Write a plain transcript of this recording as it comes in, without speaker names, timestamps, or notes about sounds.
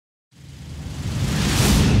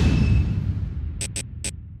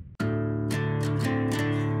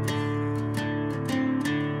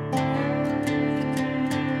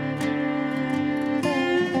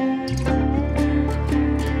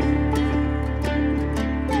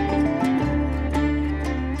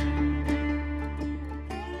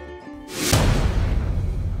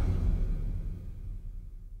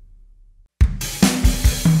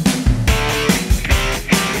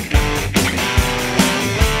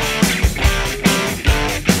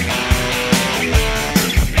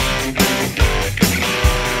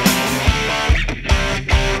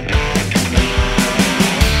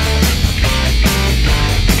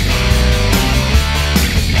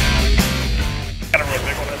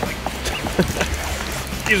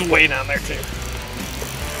He's way down there too.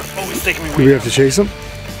 Oh, he's taking me way Do we down. have to chase him?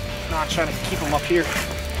 No, I'm trying to keep him up here.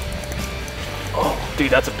 Oh,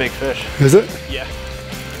 dude, that's a big fish. Is it? Yeah.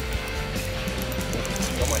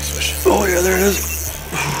 Got my fish. Oh yeah, there it is.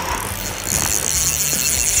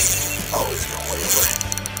 Oh, he's going way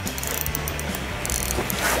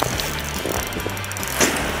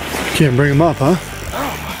over. Can't bring him up, huh?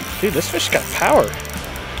 Oh, dude, this fish got power.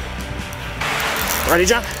 Ready,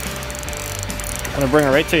 John? I'm gonna bring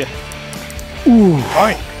her right to you. Ooh.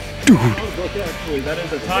 Fine. Dude. Actually, that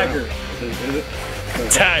is a tiger. Is it?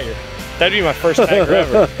 Tiger. That'd be my first tiger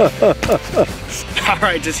ever. All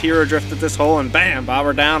right, just hero drifted this hole and bam,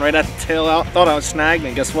 bobber down right at the tail out. Thought I was snagged,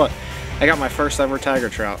 and guess what? I got my first ever tiger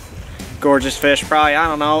trout. Gorgeous fish, probably, I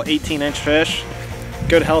don't know, 18-inch fish.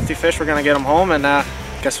 Good, healthy fish. We're gonna get them home, and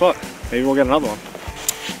guess what? Maybe we'll get another one.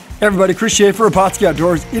 Hey everybody, Chris Schaefer of Pautzke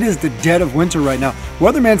Outdoors. It is the dead of winter right now.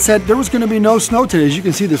 Weatherman said there was going to be no snow today. As you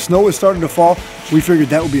can see, the snow is starting to fall. We figured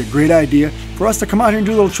that would be a great idea for us to come out here and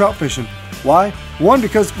do a little trout fishing. Why? One,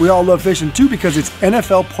 because we all love fishing. Two, because it's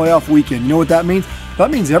NFL playoff weekend. You know what that means?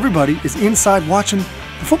 That means everybody is inside watching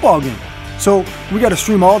the football game. So we got to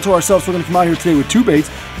stream all to ourselves. We're going to come out here today with two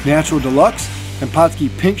baits, Natural Deluxe and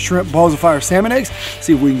Pautzke Pink Shrimp Balls of Fire Salmon Eggs.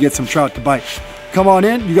 See if we can get some trout to bite. Come on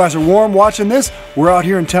in. You guys are warm watching this. We're out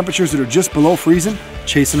here in temperatures that are just below freezing,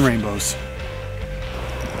 chasing rainbows.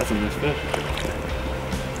 That's a nice fish.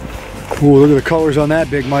 Ooh, look at the colors on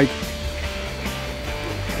that, Big Mike.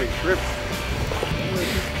 Big shrimp.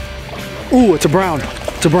 Ooh, it's a brown.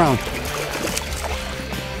 It's a brown.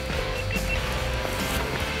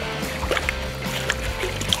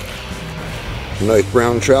 Nice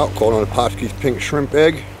brown trout caught on a Pautzke's Pink Shrimp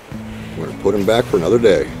Egg. We're going to put him back for another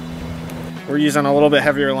day. We're using a little bit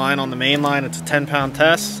heavier line on the main line. It's a 10-pound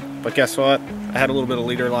test, but guess what? I had a little bit of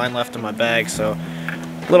leader line left in my bag, so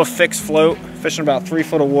a little fixed float, fishing about 3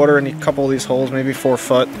 foot of water in a couple of these holes, maybe 4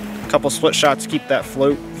 foot. A couple split shots to keep that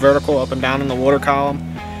float vertical up and down in the water column.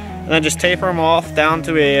 And then just taper them off down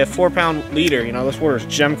to a 4-pound leader. You know, this water is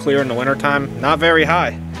gem clear in the wintertime, not very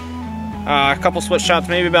high. A couple split shots,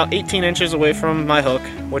 maybe about 18 inches away from my hook,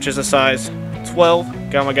 which is a size 12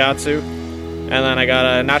 Gamakatsu. And then I got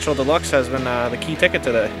a Natural Deluxe has been the key ticket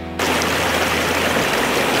today.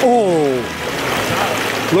 Oh,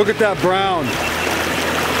 look at that brown.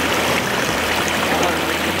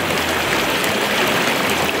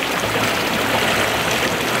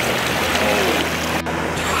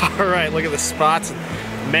 All right, look at the spots.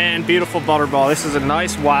 Man, beautiful butterball. This is a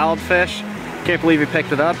nice wild fish. Can't believe he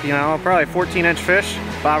picked it up, you know, probably a 14-inch fish,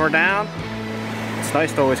 bobber down. It's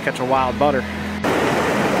nice to always catch a wild butter.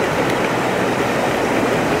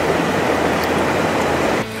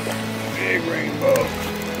 Big rainbow.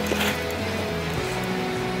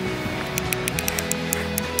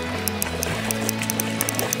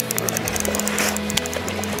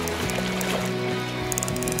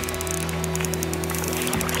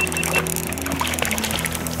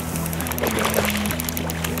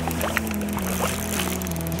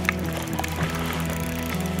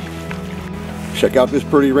 Check out this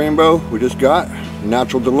pretty rainbow we just got.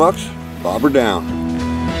 Natural Deluxe, bobber down.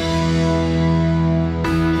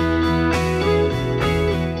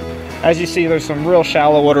 As you see, there's some real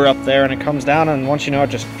shallow water up there, and it comes down, and once you know, it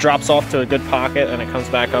just drops off to a good pocket, and it comes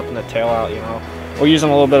back up in the tail out, you know. We're using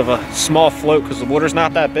a little bit of a small float because the water's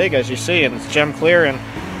not that big, as you see, and it's gem clear, and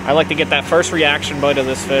I like to get that first reaction bite of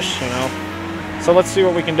this fish, you know. So let's see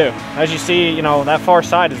what we can do. As you see, you know, that far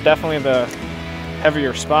side is definitely the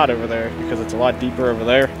heavier spot over there because it's a lot deeper over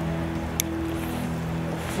there.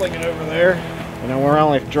 Fling it over there. You know, we're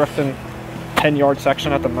only drifting 10-yard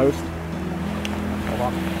section at the most. Hold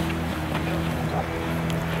on.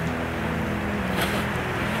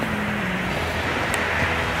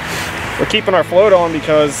 We're keeping our float on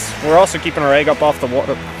because we're also keeping our egg up off the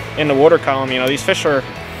water in the water column. You know, these fish are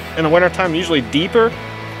in the wintertime usually deeper,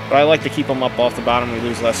 but I like to keep them up off the bottom. We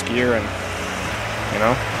lose less gear and, you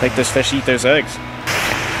know, make this fish eat those eggs.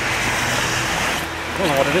 I don't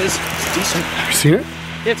know what it is. It's decent. Have you seen it?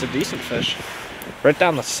 Yeah, it's a decent fish. Right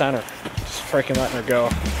down the center. Just freaking letting her go.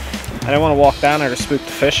 I didn't want to walk down there to spook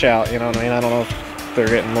the fish out, you know what I mean? I don't know if they're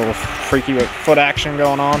getting a little freaky with foot action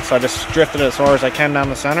going on, so I just drifted as far as I can down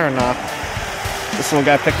the center, and this little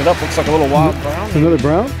guy picked it up. Looks like a little wild brown. Another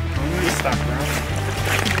brown? Stop brown.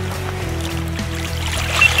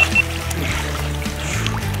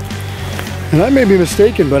 And I may be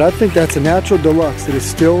mistaken, but I think that's a Natural Deluxe that is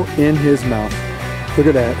still in his mouth. Look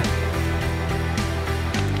at that.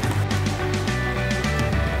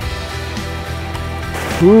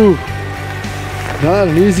 Ooh, not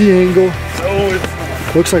an easy angle. Oh, it's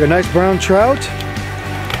Looks like a nice brown trout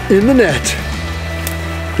in the net.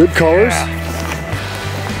 Good colors.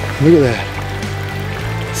 Yeah. Look at that.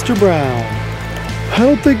 Mr. Brown. I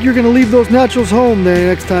don't think you're going to leave those naturals home there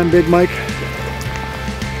next time, Big Mike.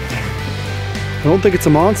 I don't think it's a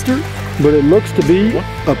monster, but it looks to be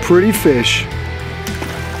a pretty fish.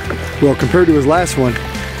 Well, compared to his last one.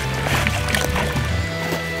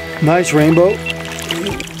 Nice rainbow.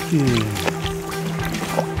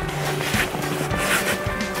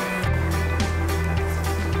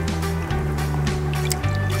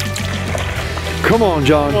 Come on,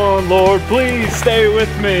 John. Oh, Lord, please stay with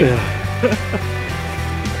me. Yeah.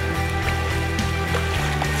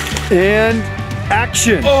 And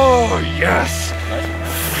action. Oh, yes.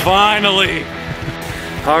 Finally.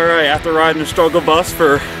 All right, after riding the struggle bus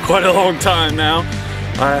for quite a long time now,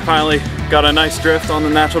 I finally got a nice drift on the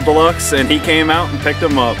Natural Deluxe, and he came out and picked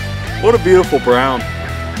him up. What a beautiful brown.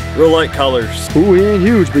 Real light colors. Ooh, he ain't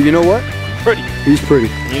huge, but you know what? Pretty. He's pretty.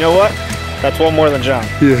 You know what? That's one more than John.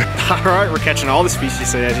 Yeah. All right, we're catching all the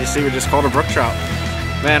species today. As you see, we just caught a brook trout.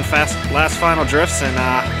 Man, last final drifts and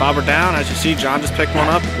bobber down. As you see, John just picked one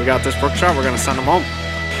up. We got this brook trout. We're gonna send him home.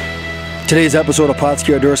 Today's episode of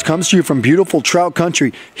Pautzke Outdoors comes to you from beautiful trout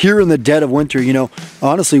country here in the dead of winter. You know,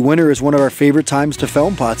 honestly, winter is one of our favorite times to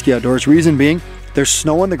film Pautzke Outdoors. Reason being, there's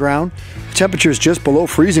snow on the ground, the temperature is just below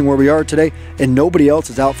freezing where we are today, and nobody else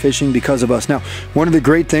is out fishing because of us. Now, one of the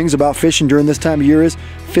great things about fishing during this time of year is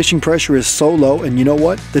fishing pressure is so low, and you know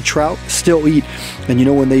what? The trout still eat. And you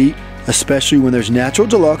know when they eat? Especially when there's Natural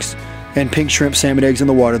Deluxe and pink shrimp salmon eggs in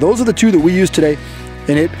the water. Those are the two that we use today,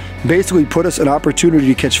 and it basically put us an opportunity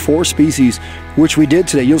to catch 4 species, which we did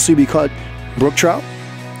today. You'll see we caught brook trout,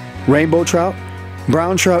 rainbow trout,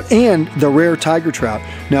 brown trout, and the rare tiger trout.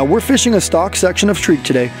 Now we're fishing a stock section of streak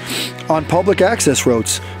today on public access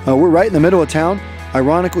roads. We're right in the middle of town.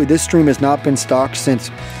 Ironically, this stream has not been stocked since,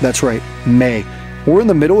 that's right, May. We're in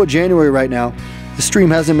the middle of January right now. The stream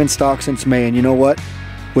hasn't been stocked since May, and you know what?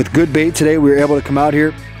 With good bait today, we were able to come out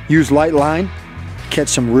here, use light line, catch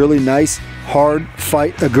some really nice, hard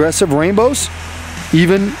fight, aggressive rainbows,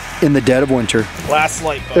 even in the dead of winter. Last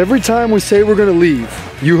light bug. Every time we say we're gonna leave,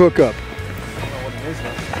 you hook up. I don't know what it is,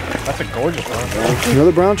 though. That's a gorgeous one.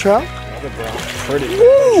 Another brown trout? Another brown. Pretty.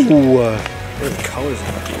 Ooh! Look at the colors in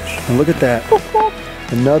that fish. And look at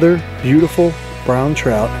that. Another beautiful brown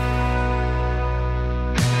trout.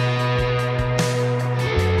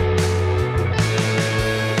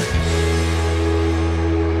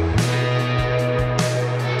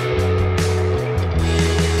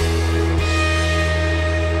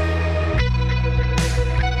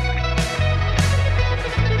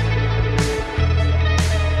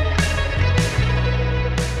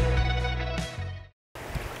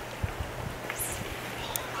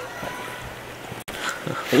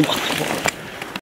 Hold on.